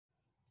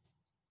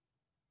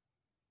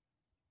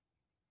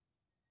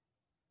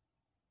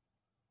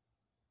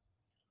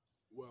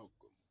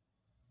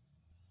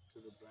to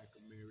the Black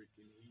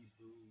American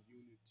Hebrew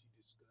Unity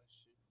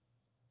Discussion,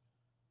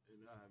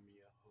 and I'm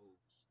your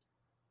host,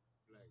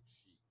 Black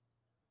Sheep.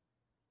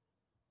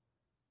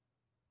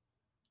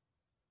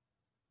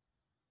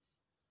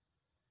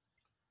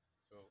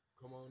 So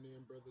come on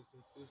in, brothers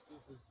and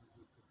sisters. This is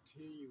a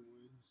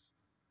continuance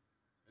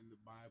in the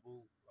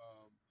Bible.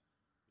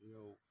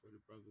 For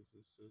the brothers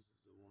and sisters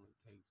that want to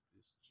take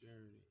this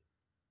journey,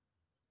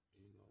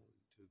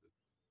 into the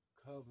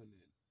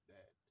covenant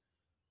that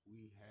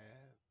we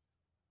have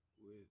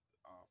with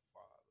our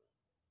Father.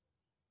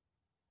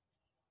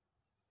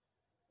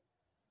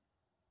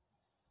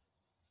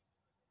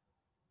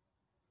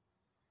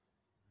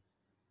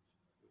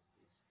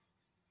 Sisters.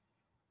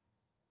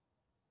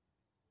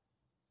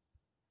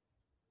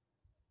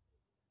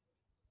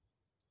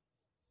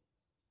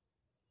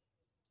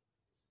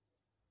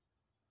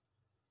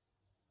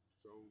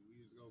 So we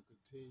just gonna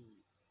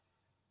continue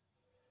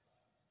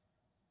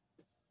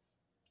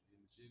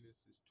in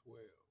Genesis 12.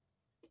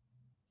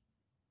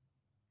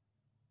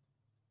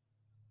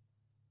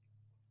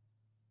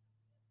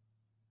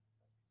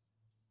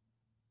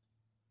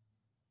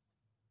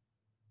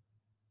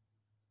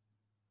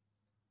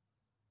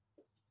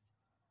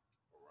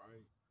 All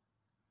right.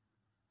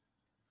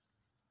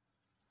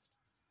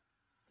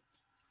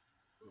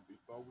 But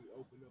before we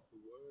open up the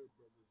word,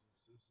 brothers and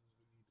sisters,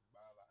 we need to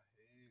bow our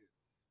heads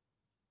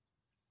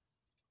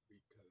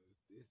because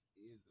this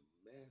is a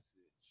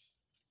message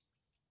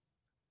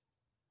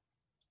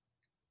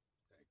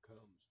that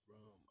comes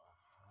from a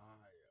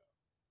higher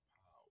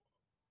power.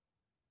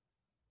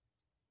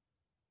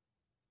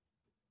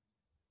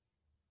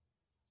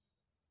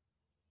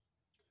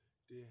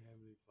 Dear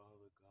Heavenly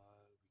Father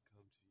God, we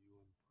come to you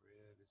in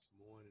prayer this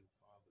morning,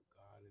 Father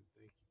God, and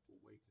thank you for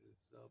waking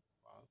us up,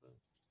 Father.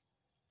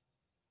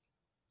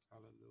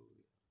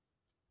 Hallelujah.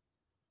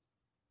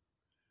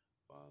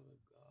 Father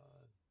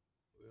God,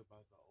 we're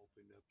about to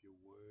open up your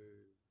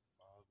word,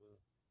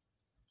 Father,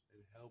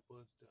 and help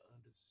us to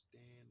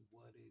understand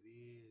what it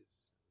is,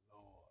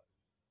 Lord,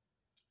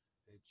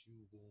 that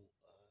you want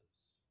us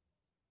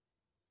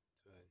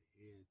to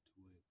adhere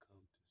to and come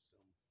to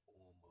some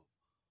form of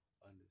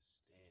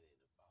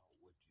understanding about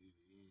what it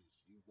is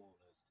you want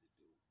us to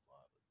do,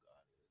 Father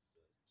God, in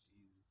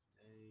Jesus'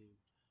 name.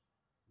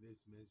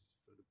 This message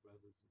for the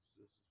brothers and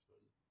sisters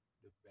from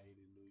the Bay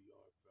to New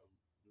York, from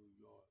New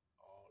York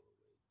all the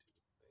way to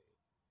the Bay,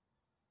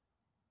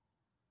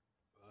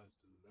 for us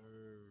to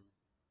learn,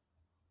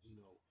 you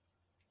know,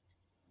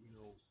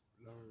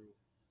 learn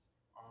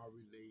our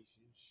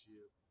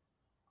relationship,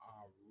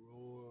 our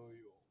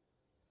royal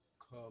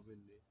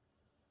covenant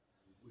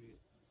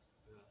with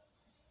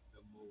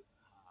the Most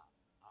High,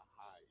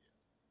 higher,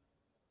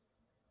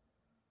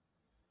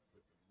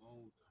 with the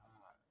Most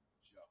High,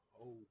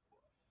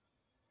 Jehovah,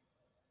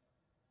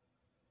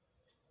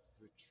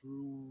 the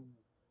true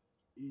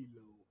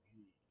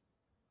Elohim,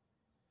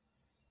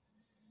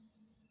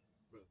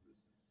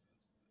 brothers and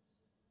sisters.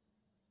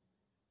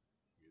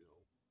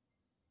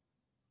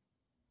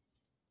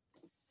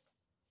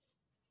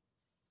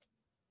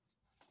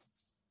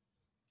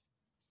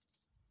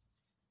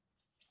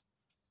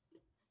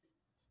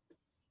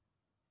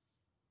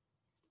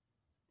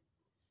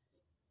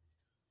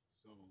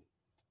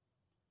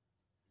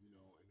 You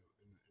know,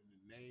 so in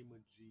the name of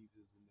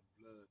Jesus, in the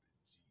blood of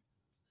Jesus,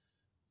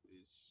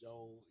 this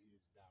show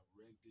is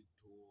directed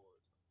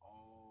toward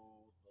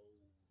all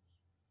those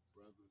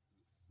brothers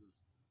and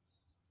sisters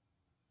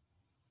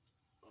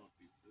of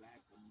the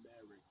Black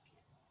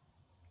American,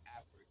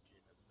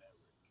 African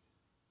American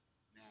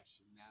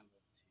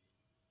nationality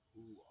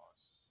who are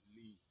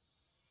asleep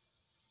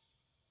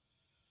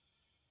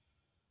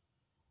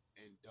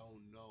and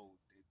don't know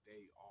that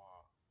they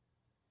are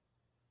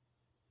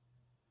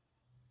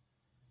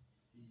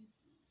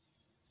Hebrew.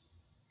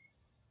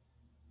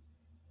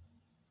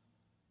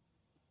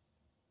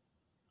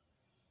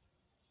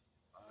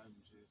 I'm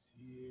just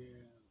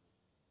here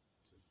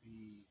to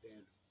be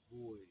that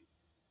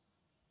voice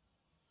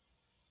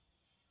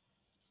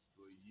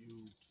for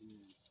you to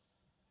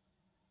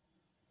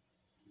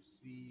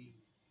see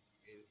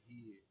and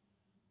hear,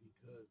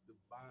 because the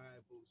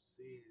Bible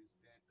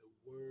says that the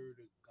word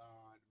of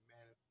God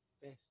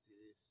manifested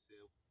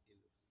itself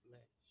in the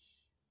flesh,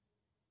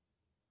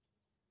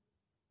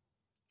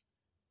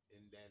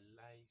 and that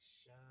light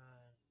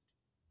shined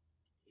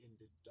in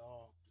the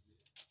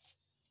darkness,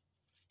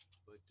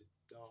 but the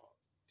dark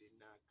did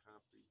not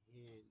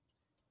comprehend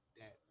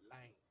that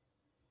light.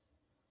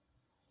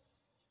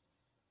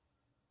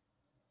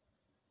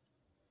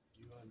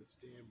 You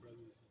understand,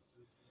 brothers and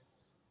sisters?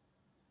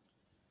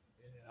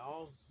 And it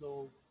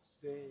also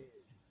says,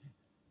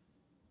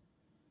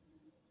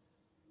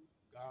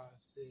 God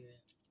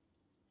said,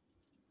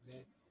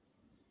 let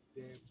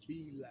there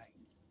be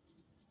light.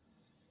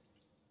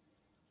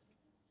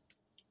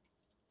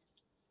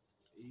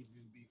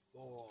 Even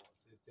before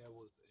that there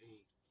was a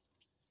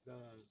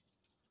sun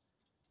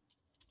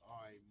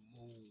or a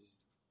moon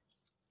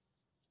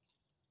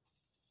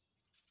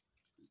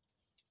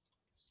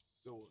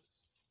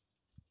source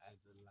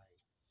as a light.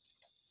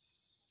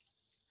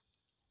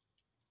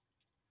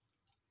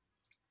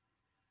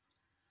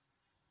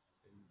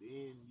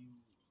 then you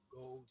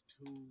go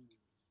to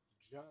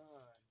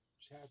John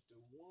chapter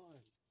 1,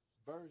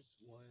 verse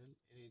 1,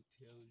 and it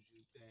tells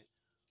you that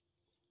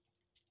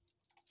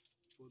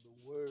for the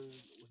Word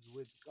was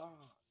with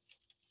God,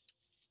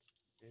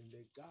 and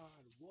that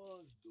God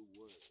was the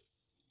Word,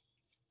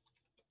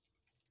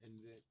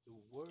 and that the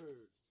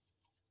Word,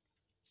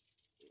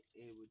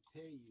 it would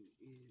tell you,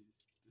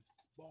 is the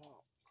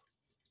spark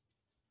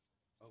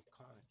of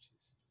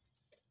consciousness,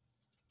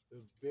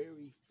 the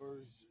very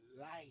first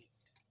light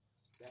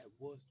that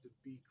was to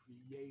be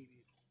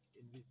created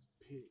in this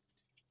pit.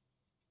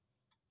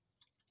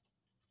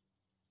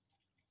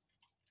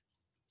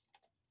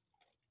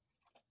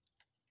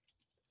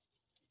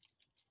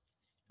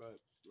 But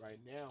right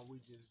now, we're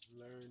just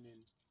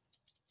learning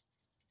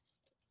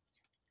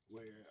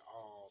where it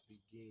all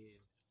began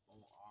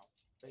on our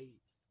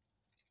faith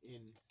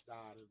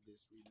inside of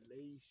this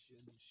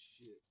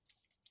relationship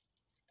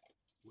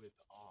with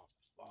our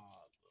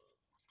Father.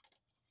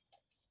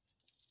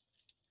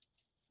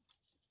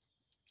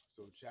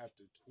 So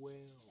chapter 12,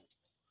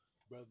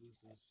 brothers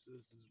and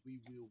sisters,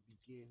 we will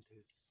begin to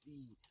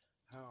see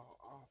how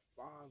our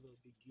Father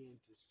began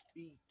to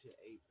speak to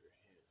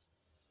Abraham.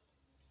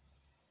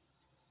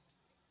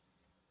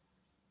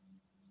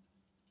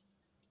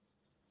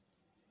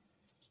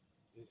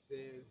 It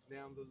says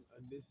now,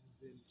 and this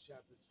is in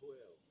chapter 12.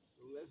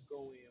 So let's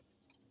go in,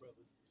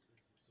 brothers and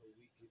sisters, so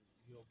we can,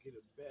 get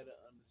a better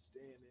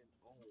understanding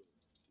on,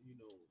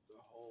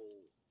 the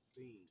whole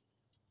thing.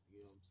 You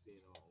know what I'm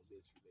saying, on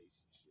this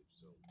relationship.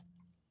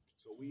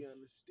 So we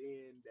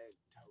understand that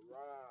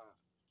Terah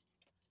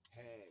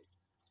had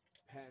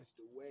passed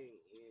away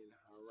in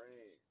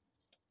Haran.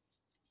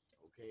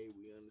 Okay,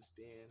 we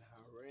understand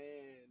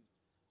Haran,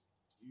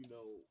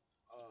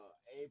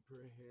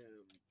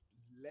 Abraham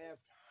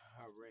left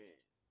Haran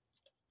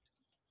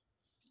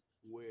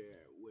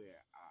where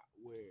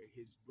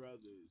his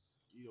brothers,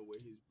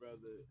 where his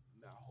brother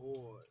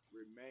Nahor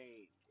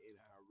remained in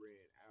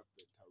Haran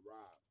after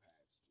Terah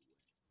passed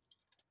away.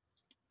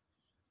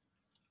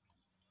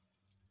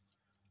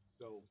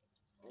 So,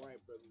 all right,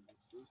 brothers and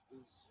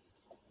sisters,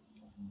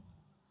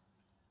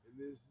 and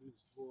this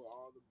is for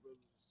all the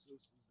brothers and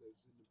sisters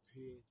that's in the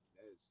pit,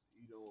 that's,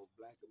 of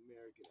Black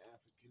American,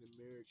 African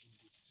American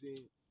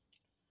descent,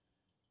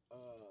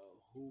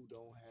 who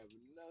don't have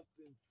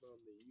nothing from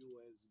the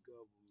U.S.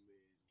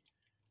 government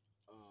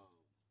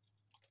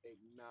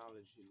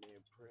acknowledging their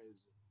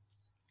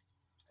presence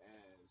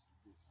as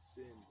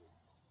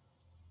descendants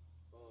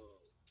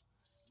of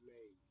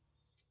slaves.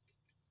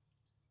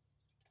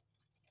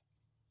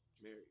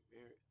 Mary,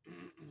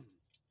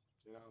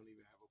 and I don't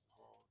even have a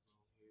pause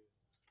on here.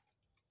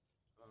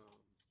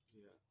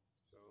 Yeah.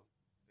 So,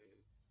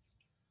 and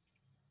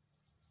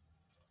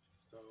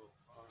so,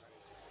 all right.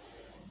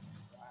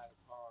 Yeah, I had a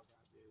pause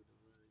out there to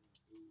run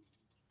into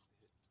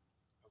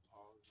a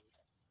pause,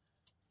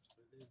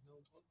 but there's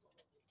no pause.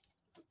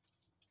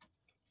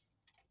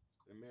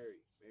 And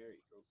Mary,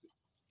 go sit.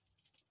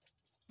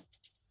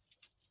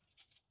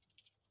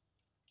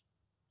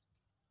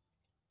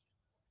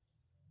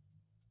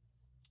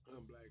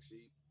 Black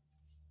Sheep.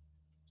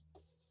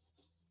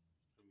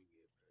 Let me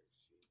get Black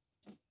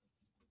Sheep.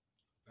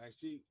 Black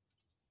Sheep.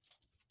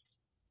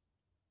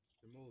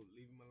 Come on,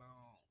 leave him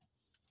alone.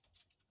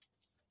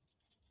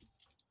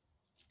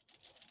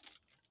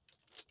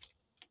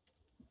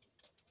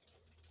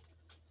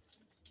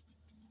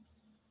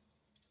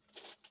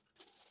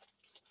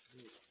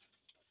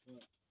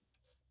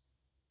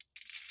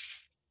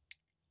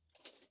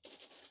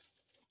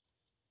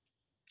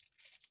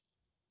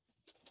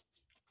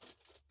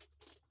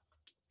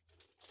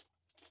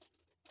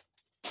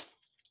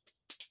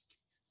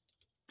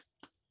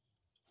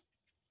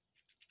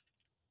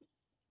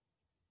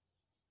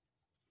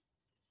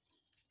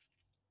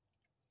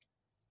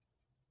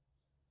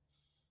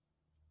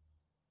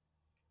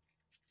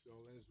 So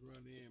let's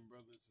run in,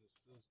 brothers and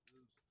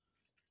sisters,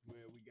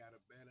 where we got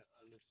a better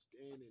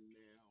understanding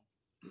now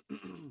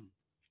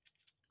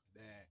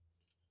that,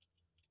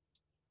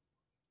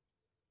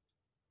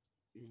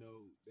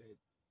 that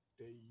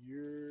the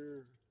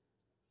year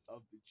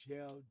of the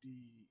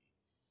Chaldees,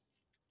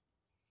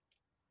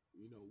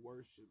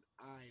 worshiped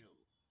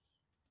idols.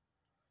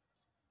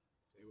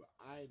 They were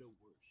idol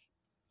worshipers.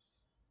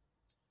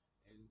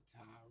 And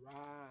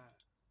Terah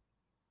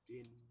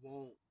didn't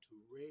want to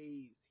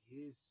raise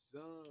his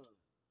son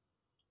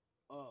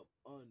up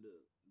under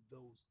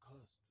those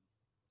customs.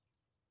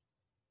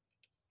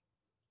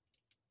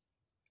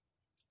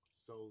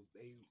 So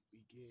they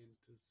began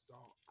to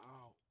sought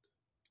out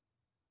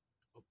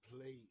a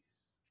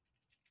place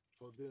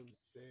for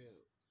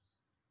themselves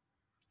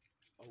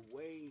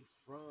away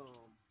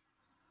from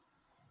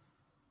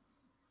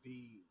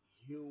the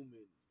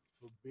human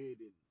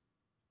forbidden,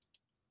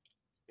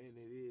 and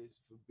it is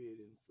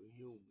forbidden for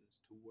humans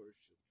to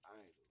worship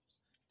idols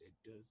that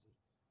doesn't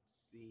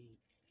see,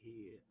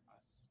 hear, or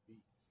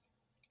speak.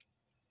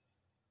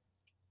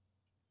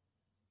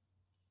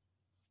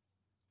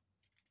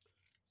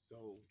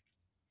 So,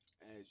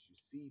 as you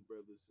see,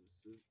 brothers and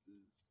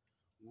sisters,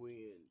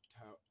 when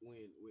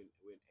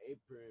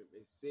Abram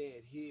is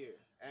said here,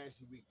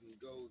 actually we can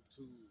go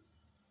to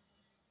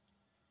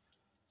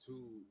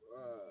to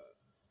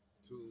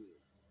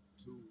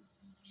to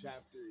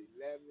chapter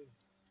 11,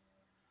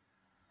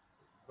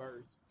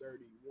 verse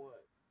 31,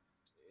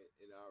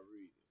 and I'll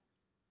read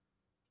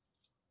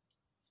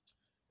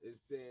it. It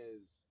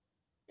says,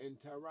 "And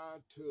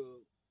Terah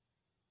took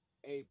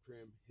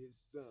Abram his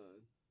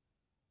son,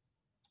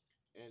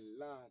 and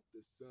Lot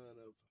the son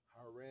of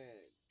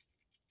Haran,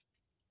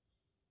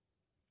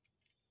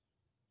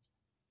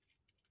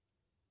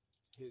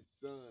 his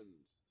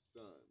son's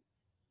son."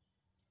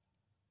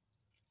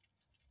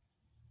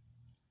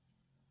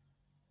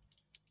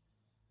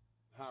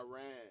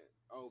 Haran,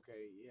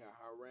 okay, yeah,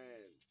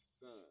 Haran's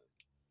son.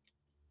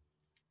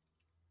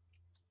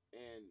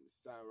 And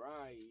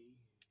Sarai,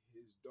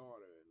 his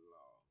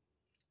daughter-in-law,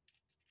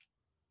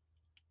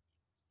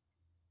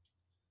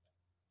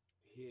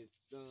 his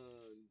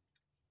son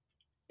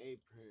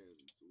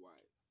Abram's wife.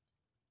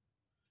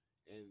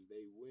 And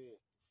they went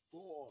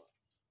forth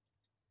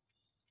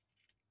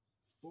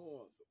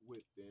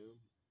with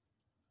them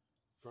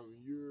from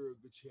Ur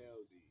of the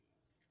Chaldees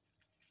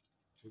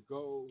to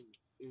go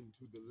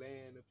into the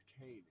land of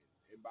Canaan.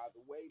 And by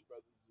the way,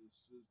 brothers and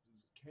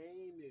sisters,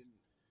 Canaan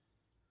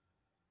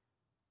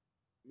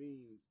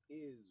means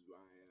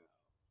Israel.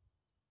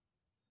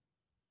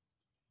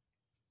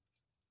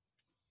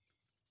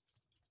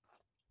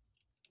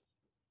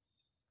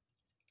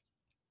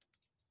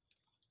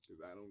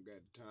 Because I don't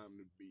got time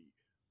to be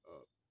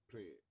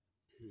playing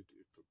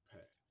pity for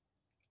Pat.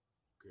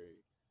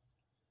 Okay?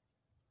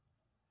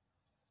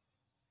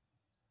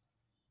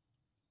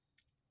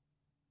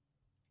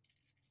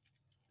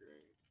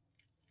 Okay?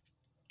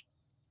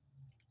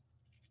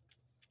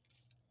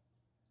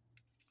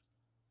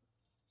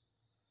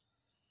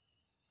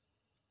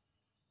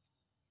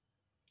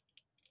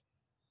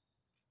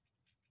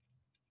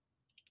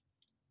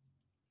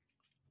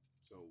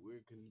 So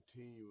we're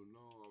continuing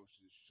on. I was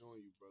just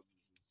showing you, brothers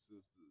and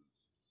sisters,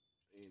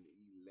 in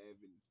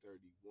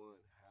 1131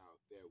 how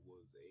there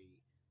was a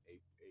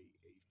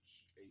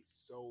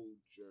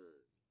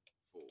sojourn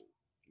for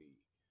me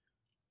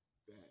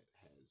that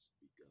has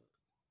begun.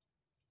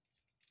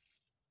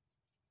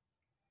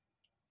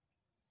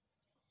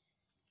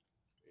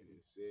 And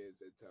it says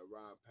that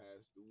Terah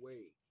passed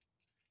away.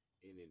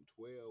 And in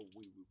 12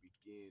 we will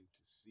begin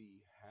to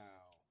see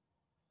how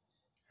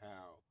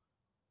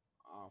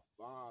our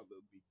father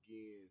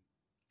began,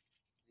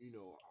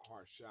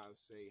 or shall I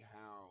say,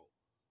 how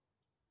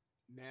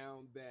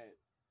now that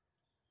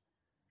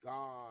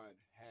God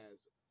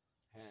has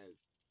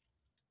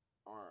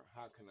or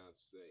how can I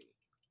say,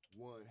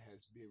 one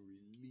has been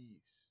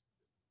released,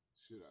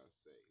 should I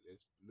say.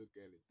 Let's look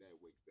at it that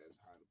way, because that's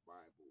how the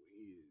Bible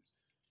is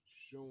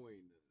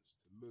showing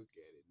us to look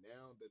at it.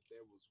 Now that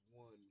there was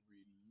one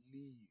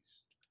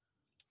released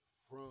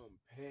from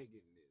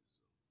paganism,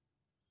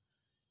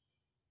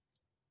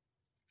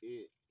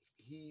 it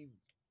he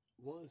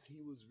once he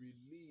was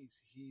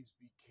released, he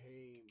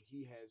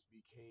has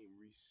became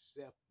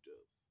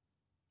receptive.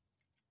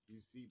 You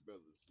see,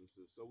 brothers and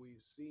sisters. So we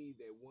see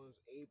that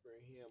once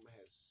Abraham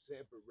has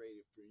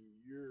separated from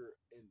Ur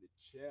and the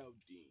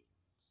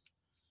Chaldeans,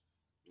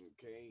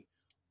 okay,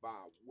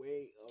 by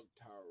way of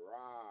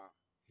Terah,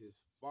 his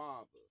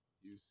father.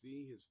 You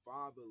see, his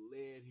father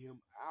led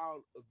him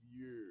out of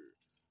Ur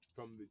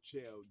from the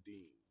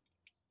Chaldeans.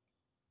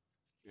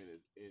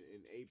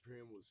 And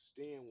Abraham was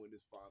staying with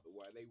his father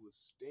while they were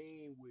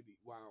staying with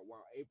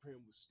while Abraham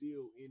was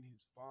still in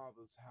his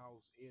father's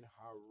house in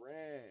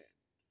Haran.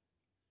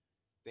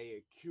 They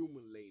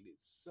accumulated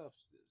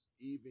substance.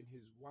 Even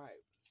his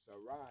wife,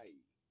 Sarai,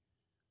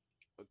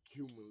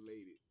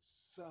 accumulated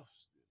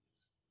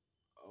substance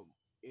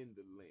in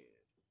the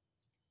land.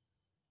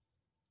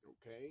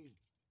 Okay?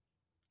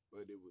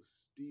 But it was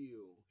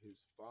still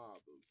his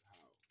father's house.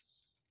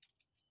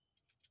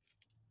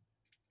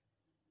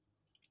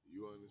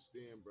 You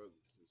understand,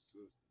 brothers and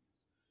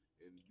sisters?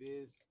 And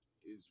this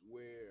is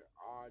where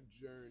our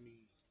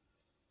journey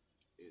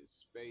in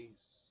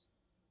space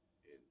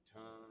and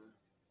time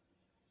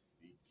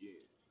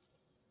begins.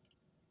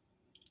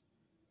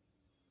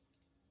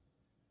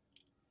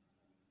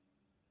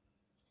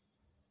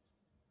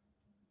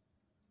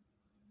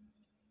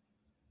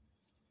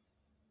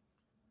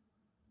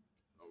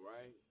 All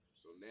right?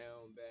 So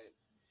now that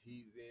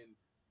he's in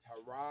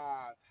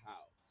Terah's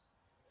house,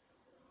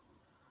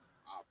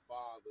 our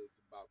father is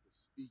about to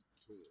speak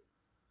to him.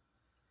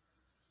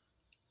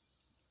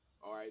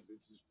 All right,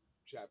 this is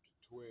chapter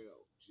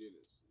 12,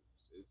 Genesis.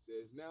 It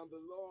says, "Now the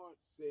Lord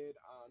said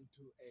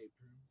unto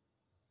Abram,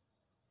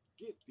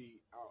 Get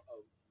thee out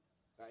of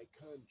thy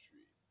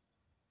country,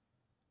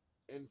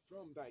 and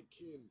from thy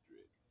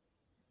kindred,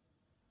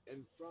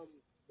 and from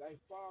thy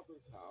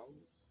father's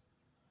house,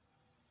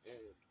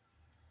 and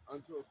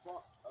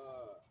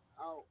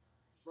out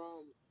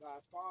from thy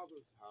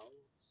father's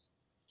house,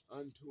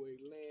 unto a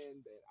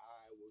land that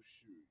I will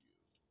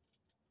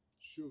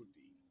shew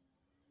thee."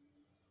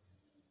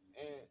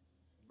 And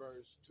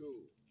verse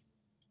 2,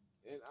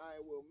 "And I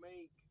will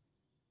make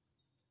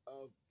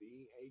of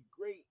thee a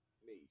great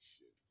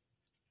nation,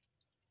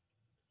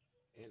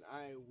 and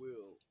I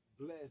will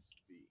bless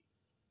thee,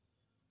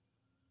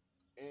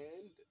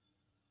 and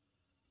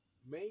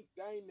make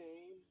thy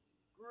name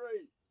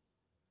great,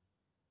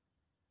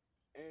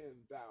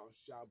 and thou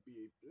shalt be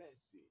a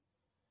blessing.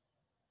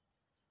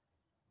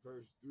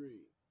 Verse 3,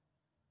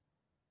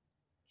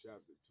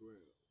 chapter 12.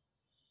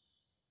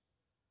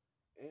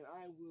 And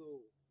I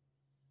will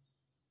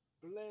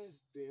bless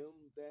them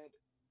that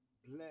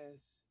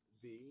bless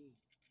thee,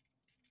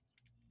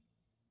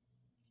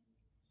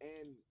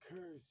 and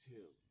curse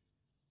him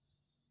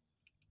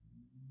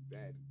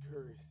that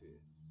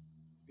curseth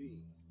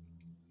thee.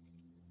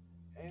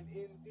 And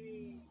in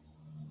thee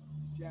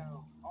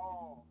shall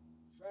all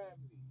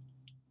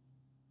families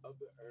of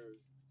the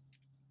earth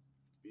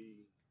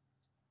be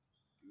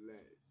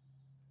blessed.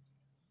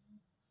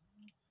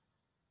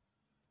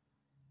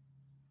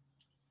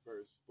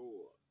 Verse 4.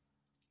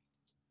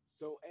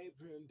 So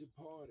Abram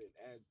departed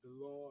as the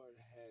Lord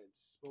had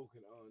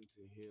spoken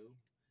unto him,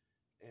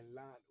 and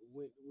Lot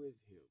went with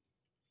him.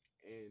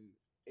 And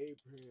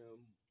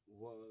Abram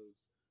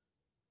was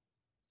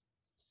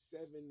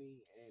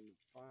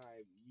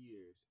 75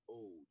 years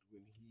old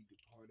when he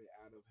departed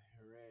out of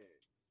Haran.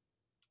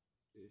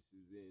 This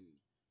is in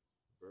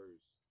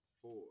verse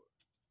 4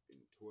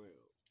 and 12.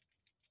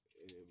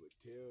 And it would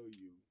tell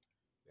you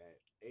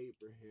that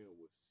Abraham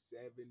was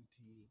 75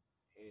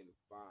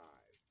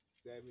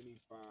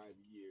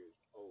 years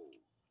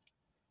old.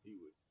 He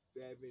was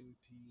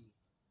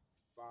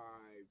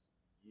 75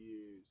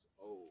 years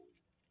old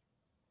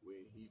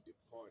when he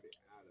departed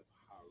out of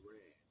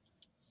Haran.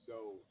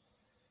 So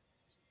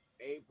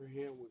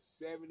Abraham was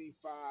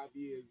 75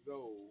 years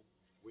old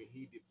when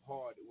he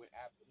departed,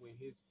 when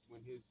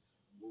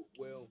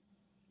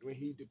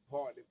he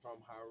departed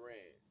from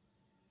Haran.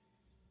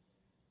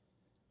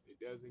 It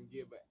doesn't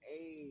give an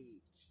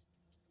age.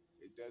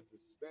 It doesn't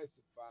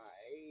specify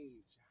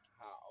age,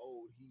 how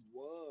old he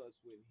was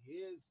when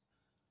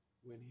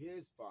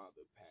his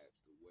father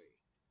passed away.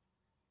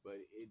 But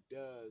it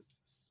does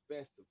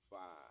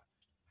specify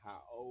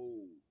how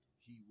old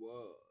he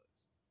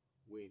was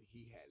when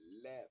he had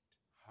left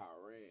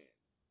Haran,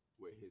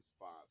 where his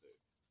father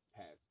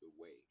passed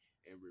away.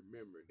 And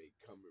remember, they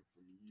coming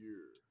from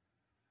Ur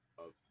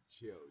of the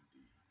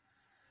Chaldees.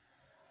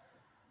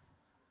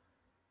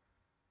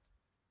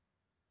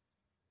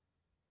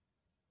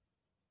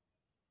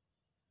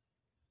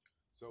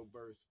 So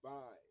verse 5.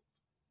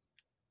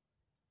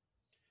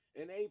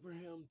 And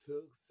Abraham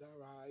took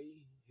Sarai,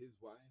 his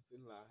wife,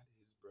 and Lot,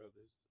 his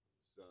brother's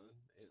son,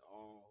 and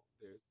all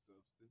their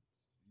substance.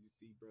 You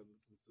see,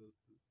 brothers and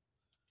sisters,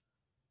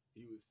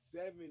 he was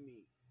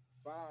 75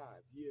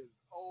 years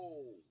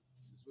old.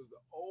 This was an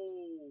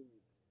old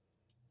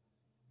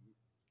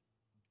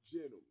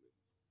gentleman.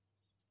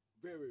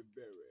 Very,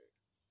 very.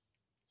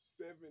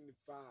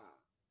 75.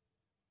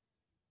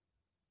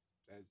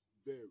 That's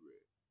very,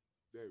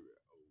 very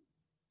old.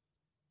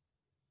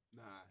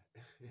 Nah.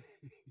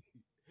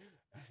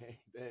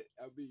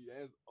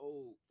 That's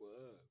old for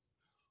us.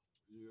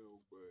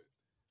 But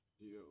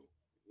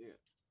yeah,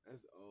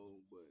 that's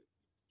old, but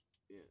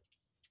yeah.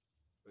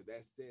 But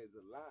that says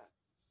a lot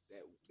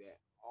that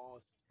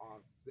us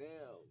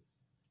ourselves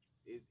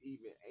is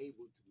even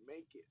able to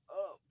make it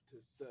up to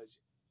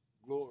such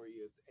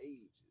glorious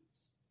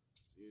ages.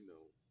 You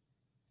know,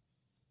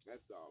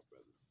 that's all,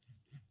 brothers.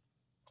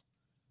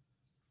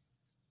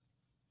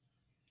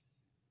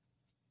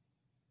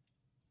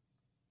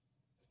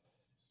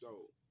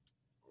 So,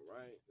 all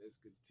right, let's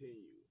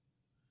continue.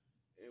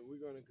 And we're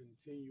going to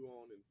continue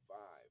on in 5,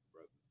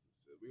 brothers and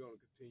sisters. We're going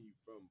to continue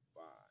from 5,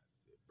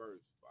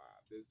 verse 5.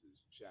 This is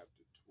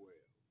chapter 12.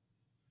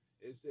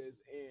 It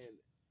says, and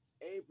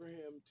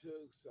Abraham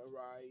took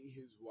Sarai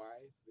his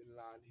wife, and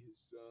Lot his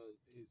son,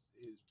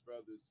 his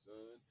brother's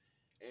son,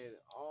 and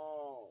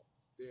all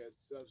their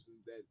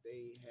substance that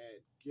they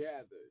had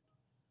gathered.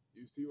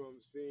 You see what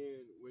I'm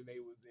saying? When they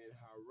was in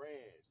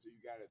Haran. So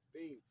you got to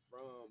think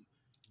from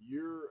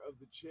Ur of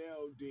the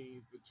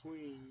Chaldeans,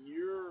 between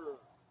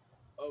Ur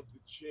of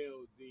the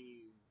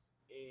Chaldeans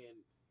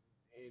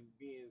and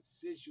being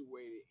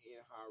situated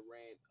in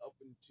Haran up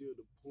until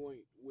the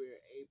point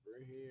where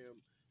Abram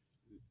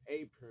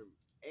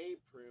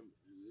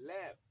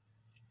left,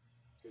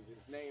 because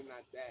his name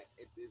not that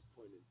at this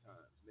point in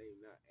time. His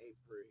name not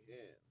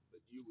Abraham,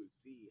 but you would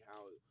see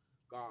how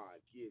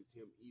God gives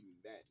him even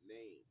that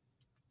name.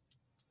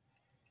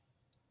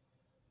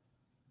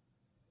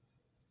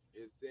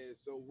 It says,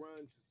 so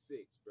run to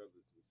 6,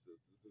 brothers and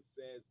sisters. It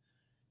says,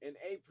 and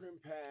Abram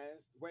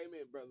passed. Wait a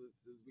minute, brothers and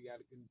sisters, we got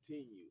to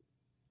continue.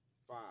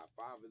 5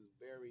 is a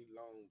very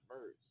long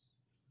verse.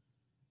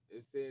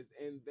 It says,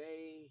 it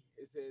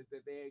says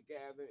that they had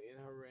gathered in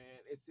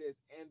Haran. It says,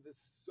 and the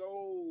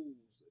souls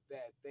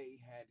that they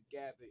had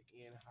gathered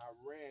in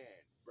Haran,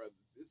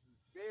 brothers. This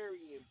is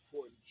very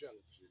important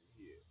junction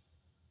here.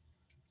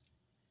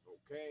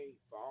 Okay?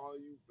 For all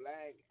you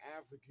black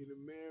African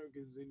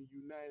Americans in the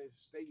United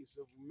States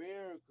of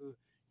America,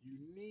 you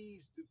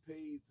need to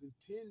pay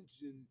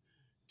attention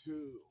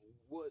to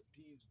what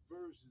these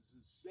verses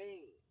is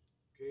saying.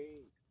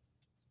 Okay,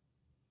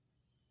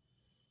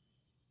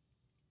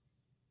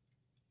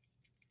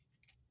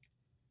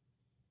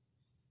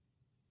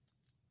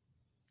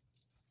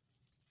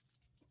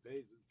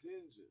 pays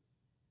attention.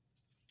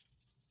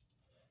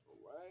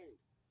 All right,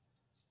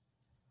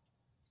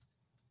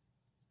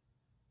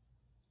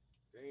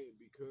 okay,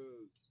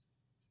 because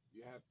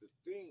you have to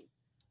think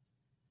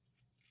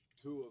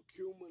to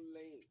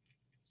accumulate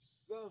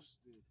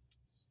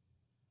substance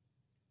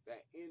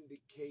that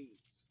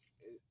indicates,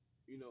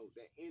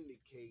 that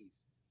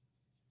indicates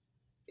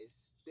a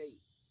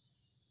state,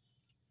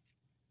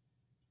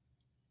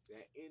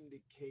 that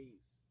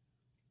indicates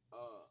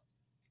a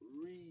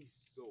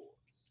resource,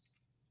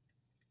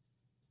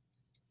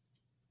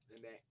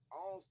 and that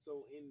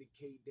also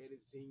indicate that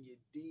it's in your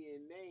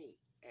DNA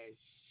as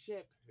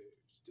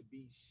shepherds, to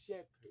be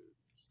shepherds,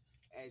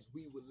 as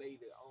we will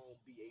later on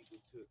be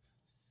able to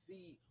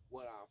see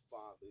what our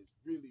Father is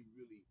really,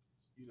 really,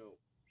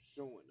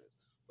 showing us.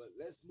 But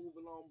let's move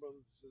along,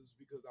 brothers and sisters,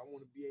 because I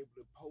want to be able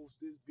to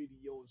post this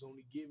video. It's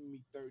only giving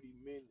me 30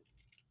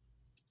 minutes.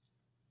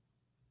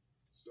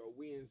 So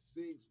we in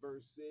 6,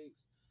 verse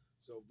 6.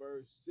 So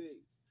verse 6,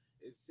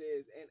 it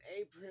says, and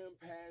Abram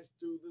passed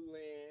through the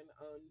land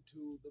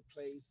unto the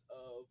place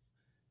of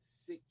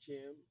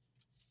Sichem.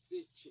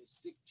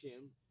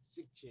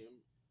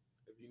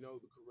 If you know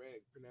the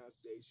correct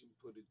pronunciation,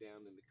 put it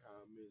down in the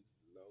comments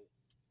below.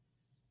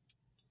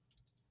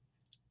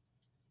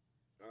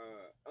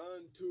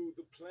 Unto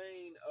the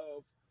plain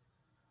of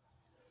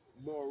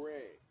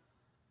Moreh.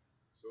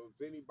 So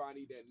if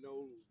anybody that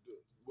knows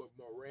what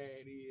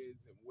Morad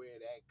is and where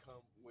that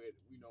come, where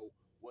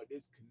what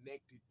it's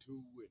connected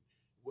to and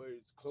where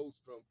it's close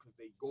from, because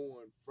they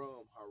going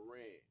from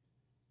Haran.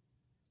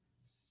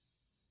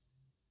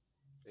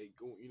 They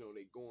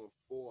going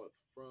forth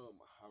from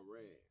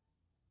Haran.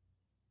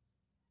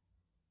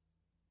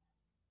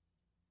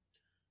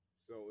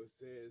 So it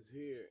says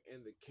here,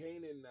 and the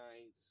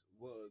Canaanites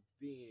was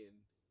then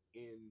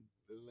in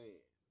the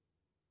land.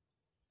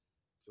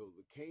 So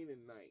the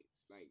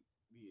Canaanites, like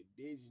the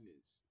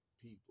indigenous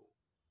people,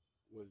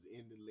 was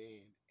in the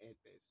land at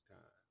this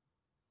time.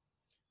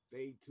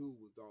 They too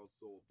was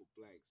also of a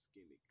black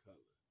skinned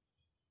color.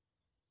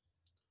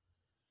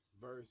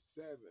 Verse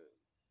 7.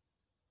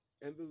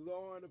 And the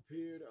Lord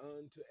appeared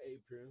unto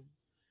Abram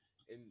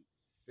and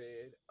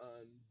said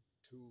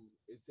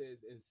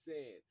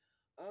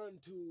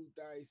unto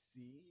thy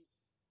seed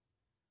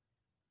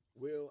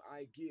will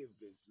I give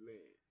this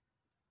land.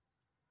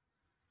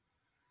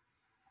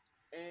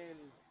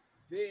 And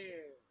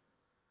there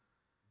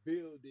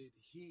builded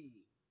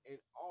he an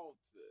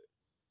altar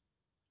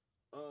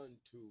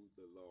unto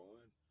the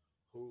Lord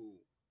who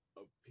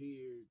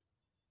appeared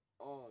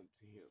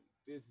unto him.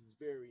 This is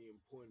very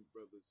important,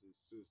 brothers and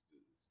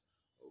sisters.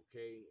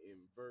 Okay, in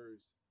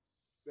verse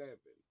 7.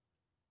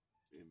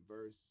 In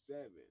verse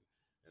 7,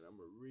 and I'm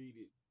going to read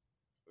it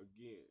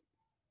again.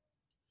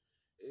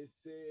 It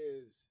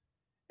says,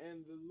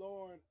 and the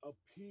Lord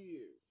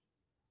appeared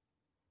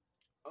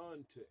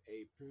unto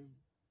Abram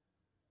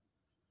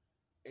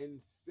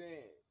and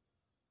said,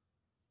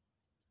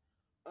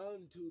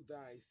 unto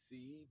thy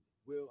seed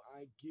will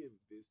I give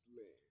this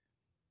land.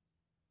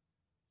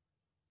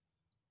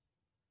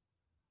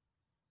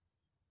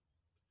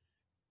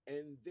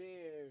 And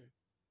there,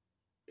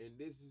 and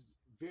this is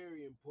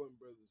very important,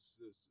 brothers and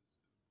sisters,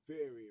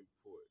 very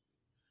important,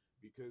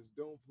 because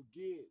don't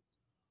forget,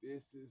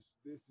 this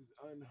is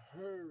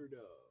unheard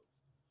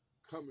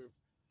of coming.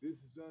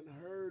 This is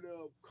unheard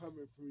of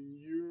coming from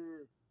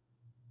Ur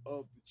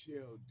of the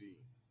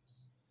Chaldeans.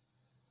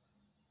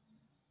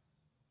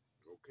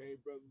 Okay,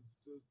 brothers and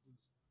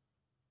sisters,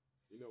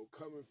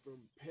 coming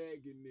from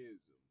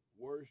paganism,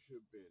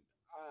 worshiping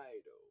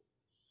idols,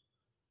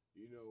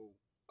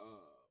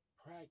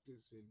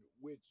 practicing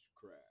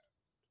witchcraft,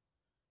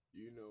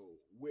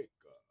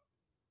 Wicca,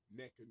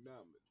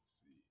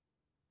 necromancy.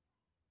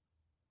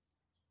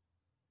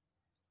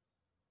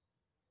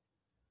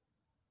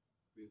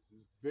 This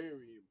is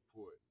very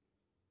important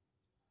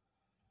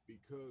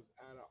because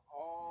out of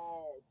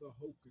all the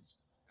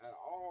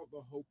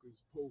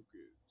hocus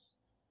pocus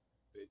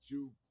that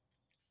you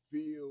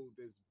feel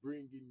that's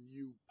bringing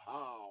you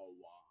power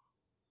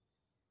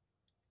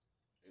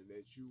and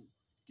that you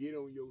get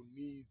on your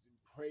knees and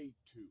pray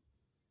to,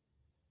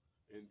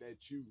 and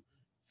that you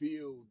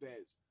feel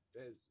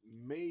that's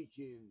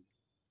making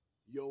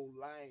your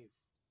life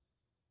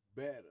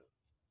better.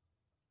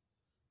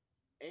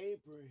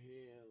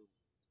 Abraham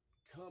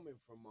coming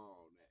from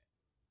all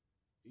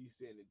that, he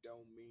said it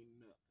don't mean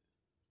nothing.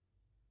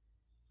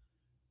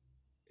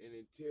 And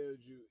it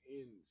tells you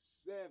in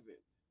 7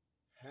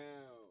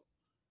 how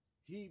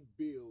he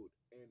built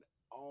an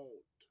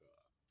altar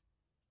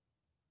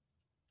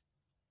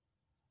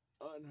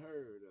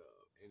unheard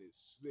of, and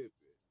it's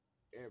slipping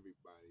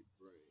everybody's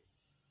brain.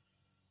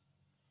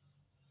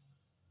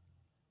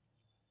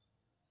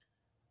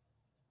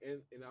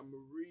 And I'm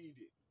gonna read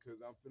it because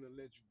I'm finna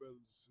let you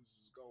brothers and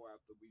sisters go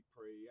after we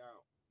pray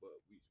out.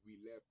 But we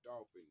left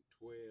off in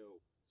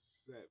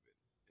 12:7,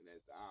 And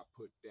as I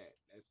put that,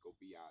 that's gonna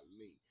be our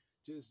link.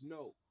 Just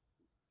know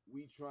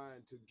we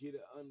trying to get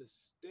an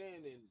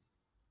understanding,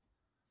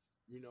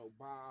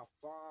 by our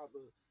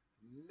Father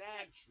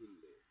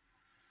naturally.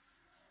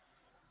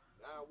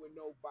 Not with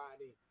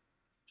nobody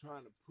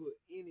trying to put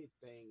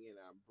anything in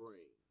our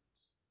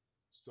brains.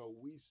 So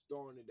we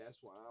started,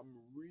 that's why I'm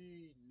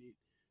reading it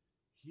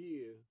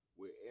here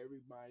where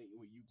everybody,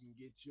 where you can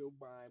get your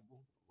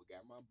Bible. We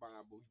got my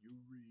Bible, you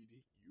read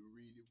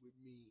it with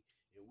me,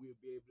 and we'll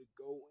be able to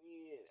go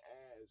in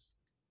as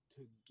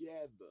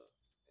together,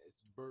 as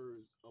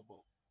birds of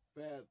a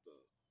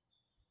feather,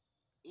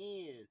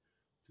 in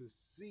to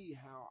see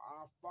how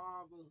our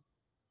Father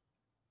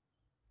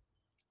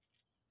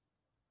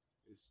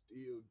is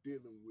still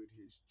dealing with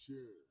his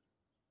children.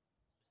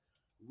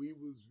 We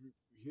was,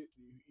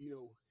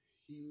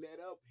 he let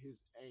up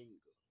his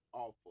anger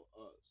off of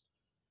us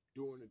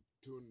during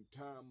the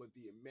time of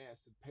the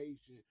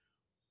Emancipation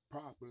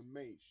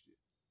Proclamation.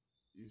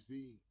 You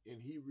see,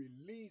 and he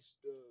released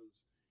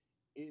us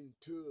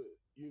into,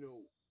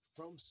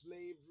 from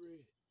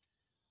slavery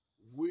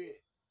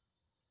with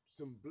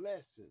some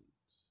blessings,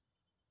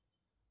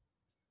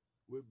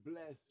 with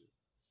blessings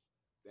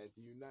that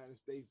the United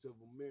States of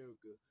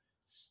America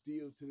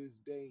still to this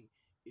day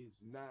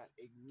is not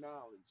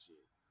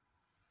acknowledging,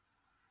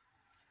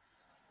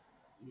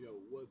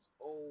 what's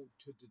owed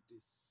to the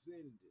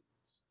descendants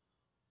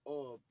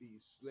of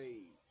these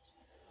slaves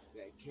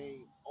that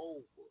came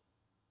over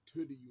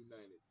to the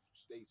United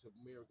States of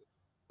America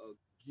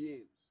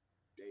against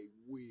their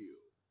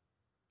will.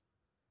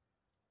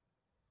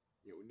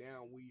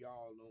 Now we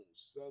all on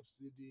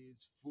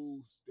subsidies,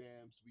 food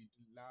stamps. A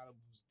lot of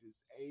us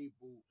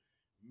disabled,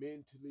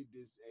 mentally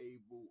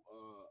disabled,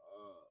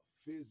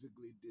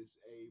 physically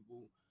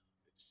disabled,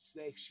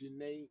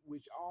 Section 8,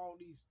 which all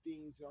these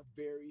things are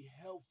very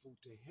helpful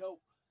to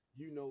help,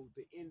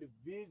 the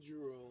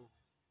individual,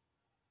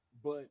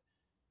 but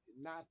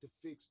not to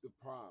fix the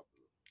problem.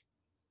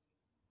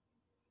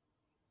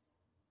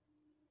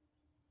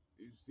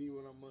 You see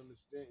what I'm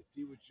understanding?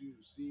 See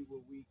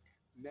what we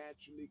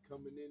naturally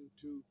coming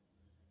into.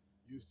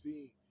 You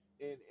see,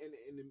 and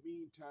in the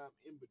meantime,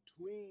 in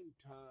between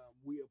time,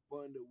 we up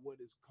under what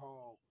is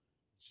called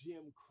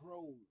Jim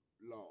Crow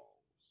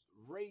laws,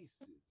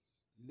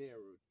 racist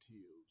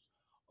narratives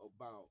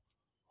about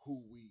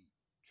who we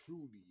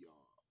truly are.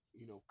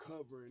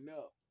 Covering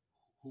up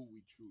who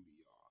we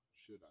truly are,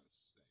 should I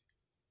say.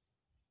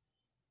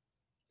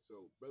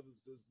 So,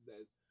 brothers and sisters,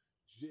 that's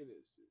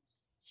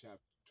Genesis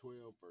chapter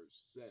 12, verse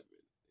 7.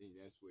 And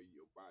that's where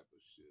your Bible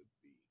should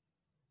be.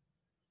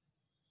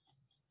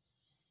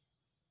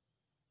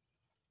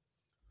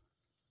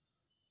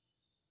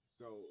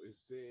 So it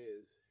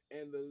says,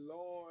 and the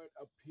Lord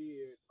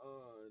appeared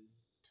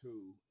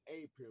unto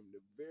Abram.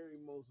 The very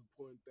most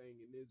important thing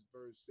in this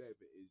verse 7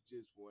 is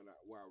just what I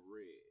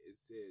read. It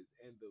says,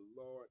 and the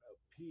Lord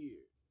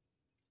appeared,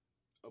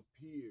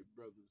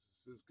 brothers and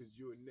sisters, because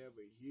you will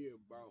never hear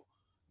about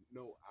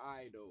no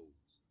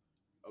idols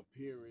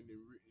appearing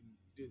and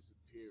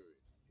disappearing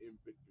in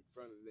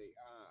front of their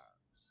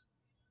eyes.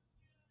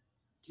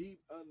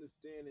 Keep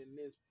understanding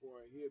this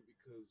part here,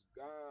 because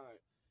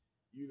God,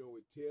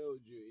 it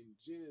tells you in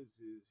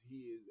Genesis, he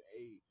is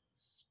a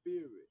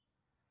spirit.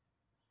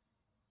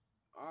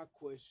 Our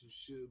question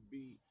should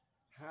be,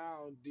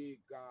 how did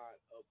God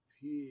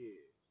appear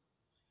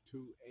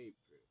to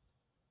Abram?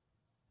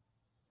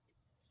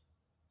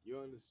 You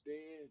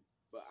understand?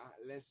 But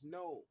let's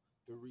know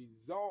the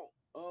result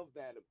of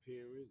that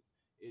appearance.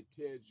 It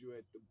tells you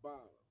at the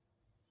bottom.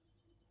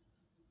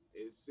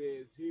 It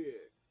says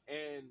here,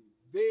 and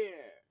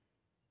there.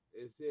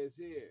 It says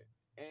here,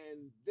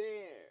 and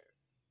there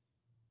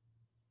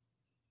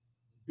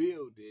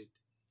builded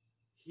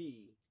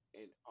he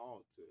an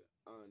altar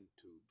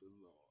unto the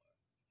Lord.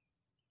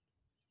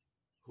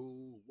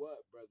 Who,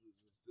 what, brothers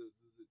and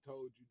sisters? It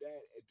told you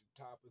that at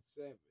the top of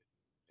 7.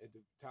 At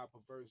the top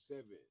of verse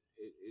 7,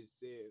 it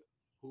said,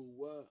 who,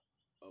 what,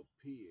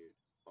 appeared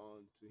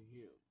unto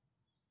him.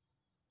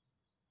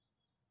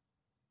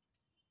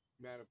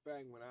 Matter of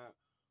fact, when I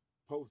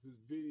post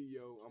this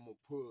video, I'm gonna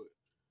put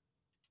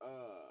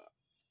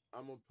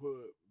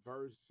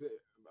verse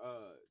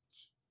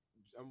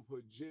I'm gonna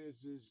put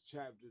Genesis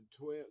chapter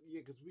 12.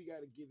 Yeah, because we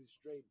gotta get it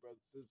straight, brothers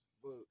and sisters,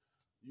 for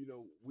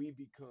we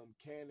become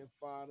cannon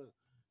fodder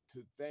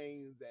to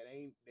things that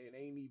ain't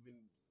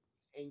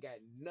got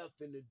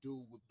nothing to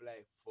do with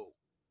black folk.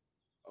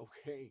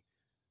 Okay?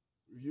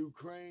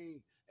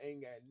 Ukraine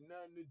ain't got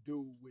nothing to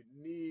do with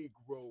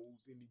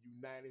Negroes in the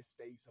United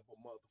States of a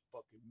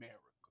motherfucking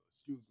America.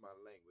 Excuse my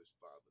language,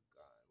 Father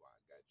God, while I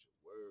got your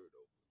word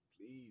open.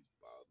 Please,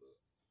 Father.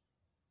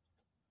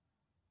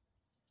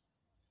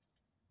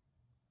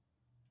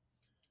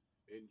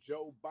 And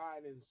Joe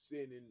Biden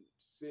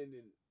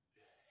sending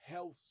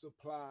health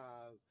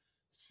supplies,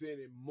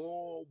 sending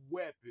more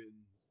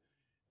weapons.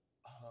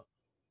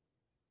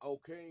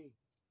 Okay,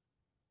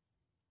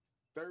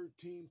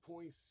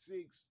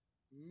 13.6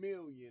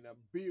 million, a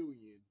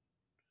billion,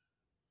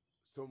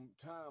 some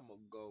time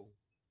ago.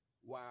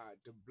 Why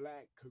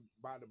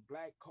by the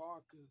Black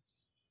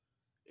Caucus?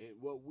 And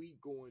what we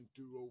going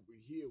through over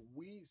here,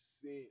 we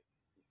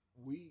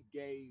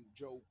gave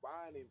Joe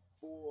Biden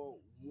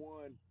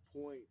 41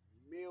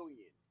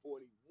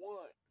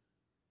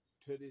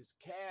 to this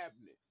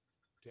cabinet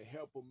to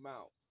help him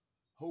out,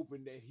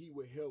 hoping that he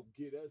would help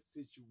get us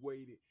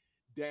situated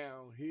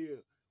down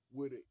here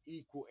with an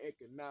equal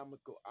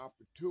economical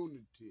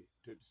opportunity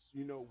to,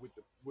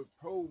 with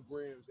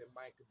programs that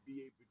might could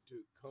be able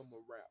to come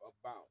around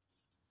about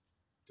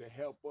to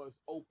help us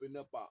open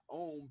up our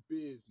own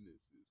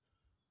businesses.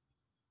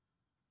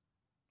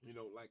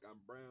 Like our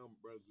brown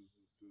brothers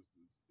and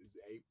sisters is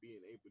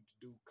being able to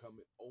do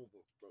coming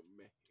over from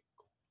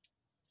Mexico.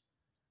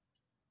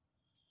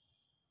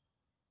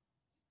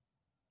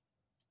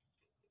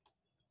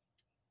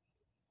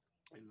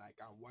 And like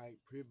our white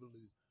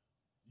privileged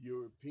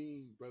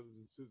European brothers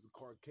and sisters,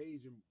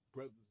 Caucasian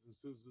brothers and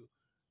sisters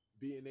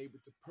being able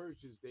to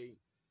purchase they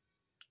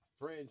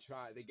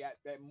franchise. They got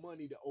that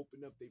money to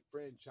open up their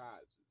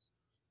franchises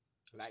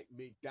like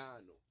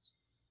McDonald's.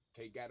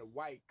 Okay, got a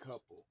white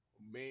couple,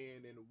 a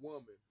man and a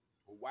woman,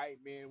 a white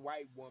man,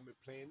 white woman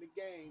playing the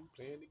game,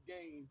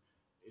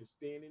 and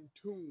staying in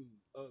tune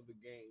of the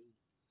game.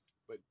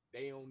 But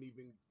they don't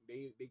even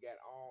they got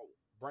all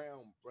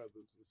brown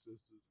brothers and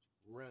sisters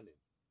running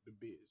the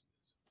business.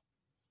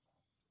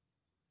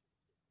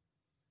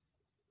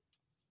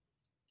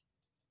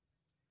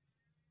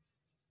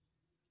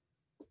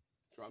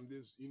 So I'm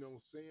just,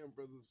 saying,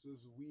 brothers and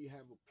sisters, we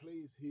have a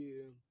place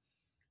here,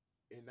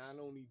 and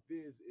not only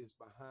this is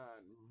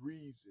behind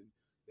reason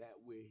that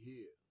we're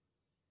here.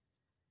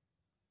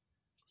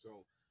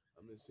 So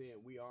I'm just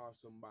saying we are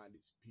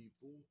somebody's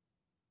people.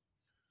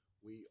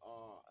 We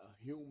are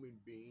a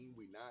human being.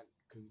 We're not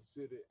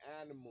considered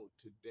animal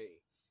today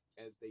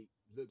as they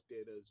looked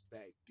at us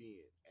back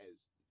then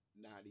as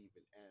not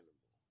even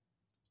animal.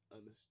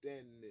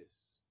 Understanding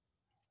this.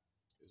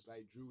 It's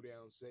like Drew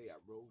Down say, I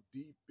roll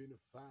deep in the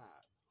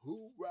five.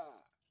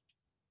 Hoorah!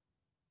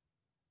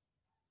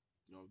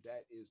 No,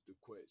 that is the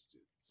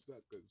question.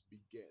 Suckers be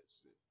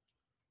guessing.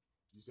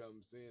 You see what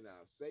I'm saying?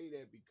 I say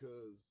that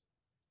because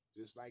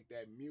just like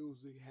that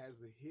music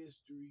has a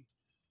history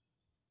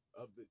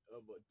of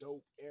a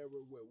dope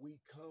era where we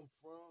come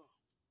from,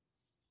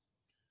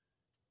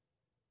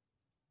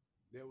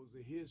 there was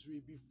a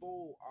history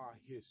before our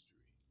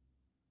history,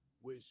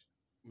 which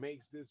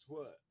makes this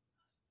what?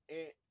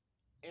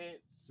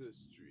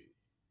 Ancestry.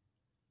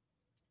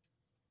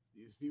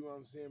 You see what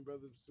I'm saying,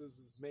 brothers and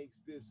sisters?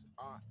 Makes this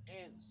our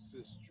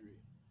ancestry.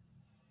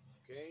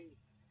 Okay?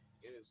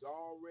 And it's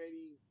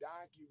already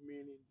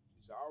documented.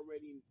 It's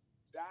already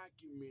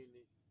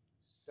documented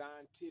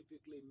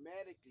scientifically,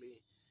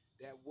 medically,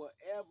 that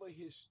whatever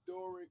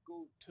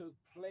historical took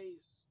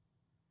place,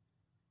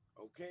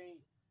 okay,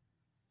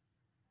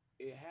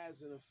 it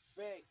has an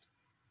effect.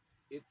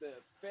 If the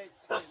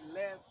effects it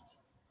left,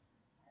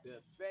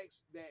 the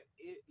effects that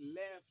it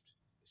left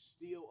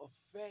still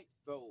affect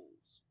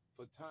those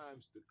for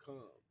times to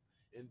come.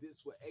 And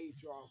this what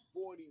HR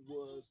 40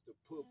 was to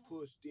put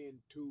pushed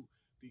into,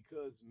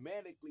 because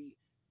medically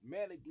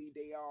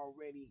they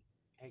already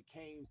had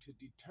came to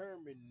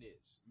determine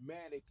this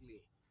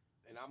medically.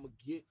 And I'm gonna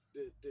get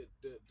the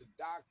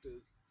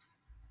doctors.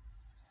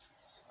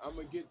 I'm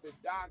gonna get the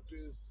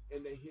doctors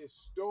and the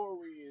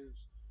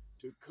historians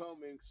to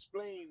come and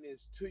explain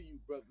this to you,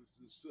 brothers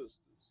and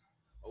sisters.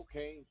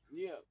 Okay?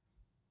 Yeah.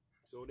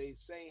 So they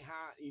say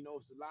how,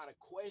 it's a lot of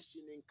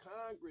question in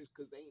Congress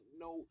because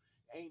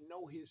ain't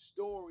no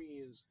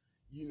historians,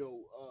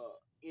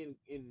 in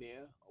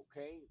there.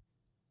 Okay.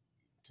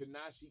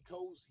 Tanashi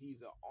Coates,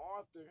 he's an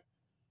author,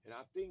 and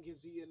I think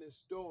is he an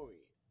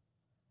historian.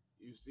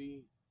 You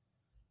see?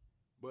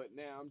 But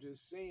now I'm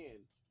just saying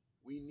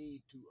we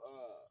need to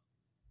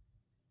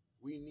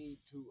we need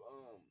to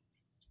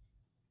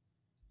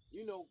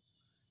you know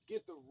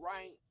get the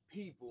right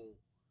people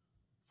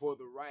for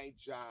the right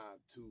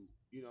job to,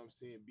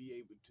 be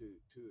able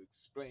to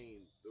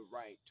explain the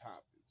right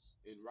topics.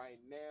 And right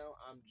now,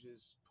 I'm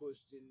just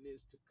pushing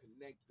this to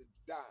connect the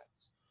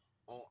dots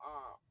on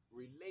our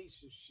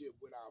relationship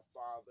with our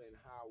Father and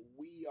how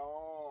we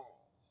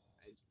all,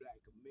 as Black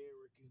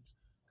Americans,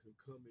 can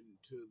come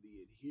into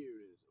the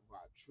adherence of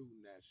our true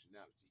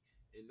nationality.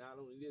 And not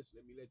only this,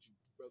 let me let you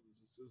brothers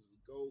and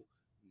sisters go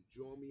and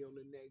join me on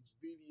the next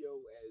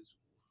video as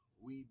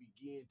we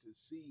begin to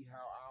see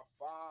how our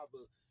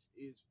Father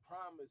is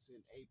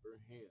promising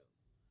Abraham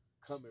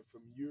coming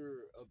from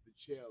Ur of the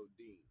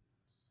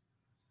Chaldeans,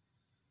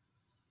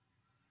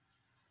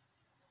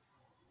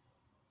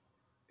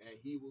 and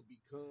he will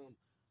become,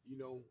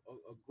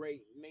 a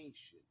great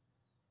nation.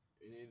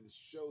 And then to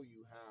show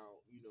you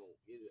how,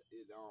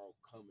 it all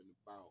coming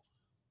about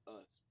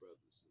us,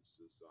 brothers and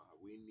sisters.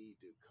 We need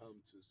to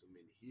come to some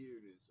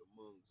adherence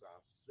amongst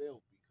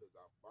ourselves because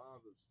our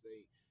fathers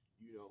say,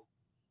 you know,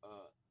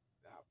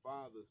 our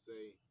fathers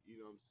say, you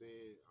know what I'm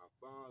saying?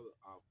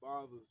 Our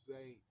fathers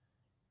say,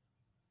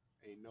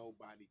 ain't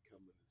nobody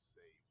coming to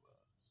save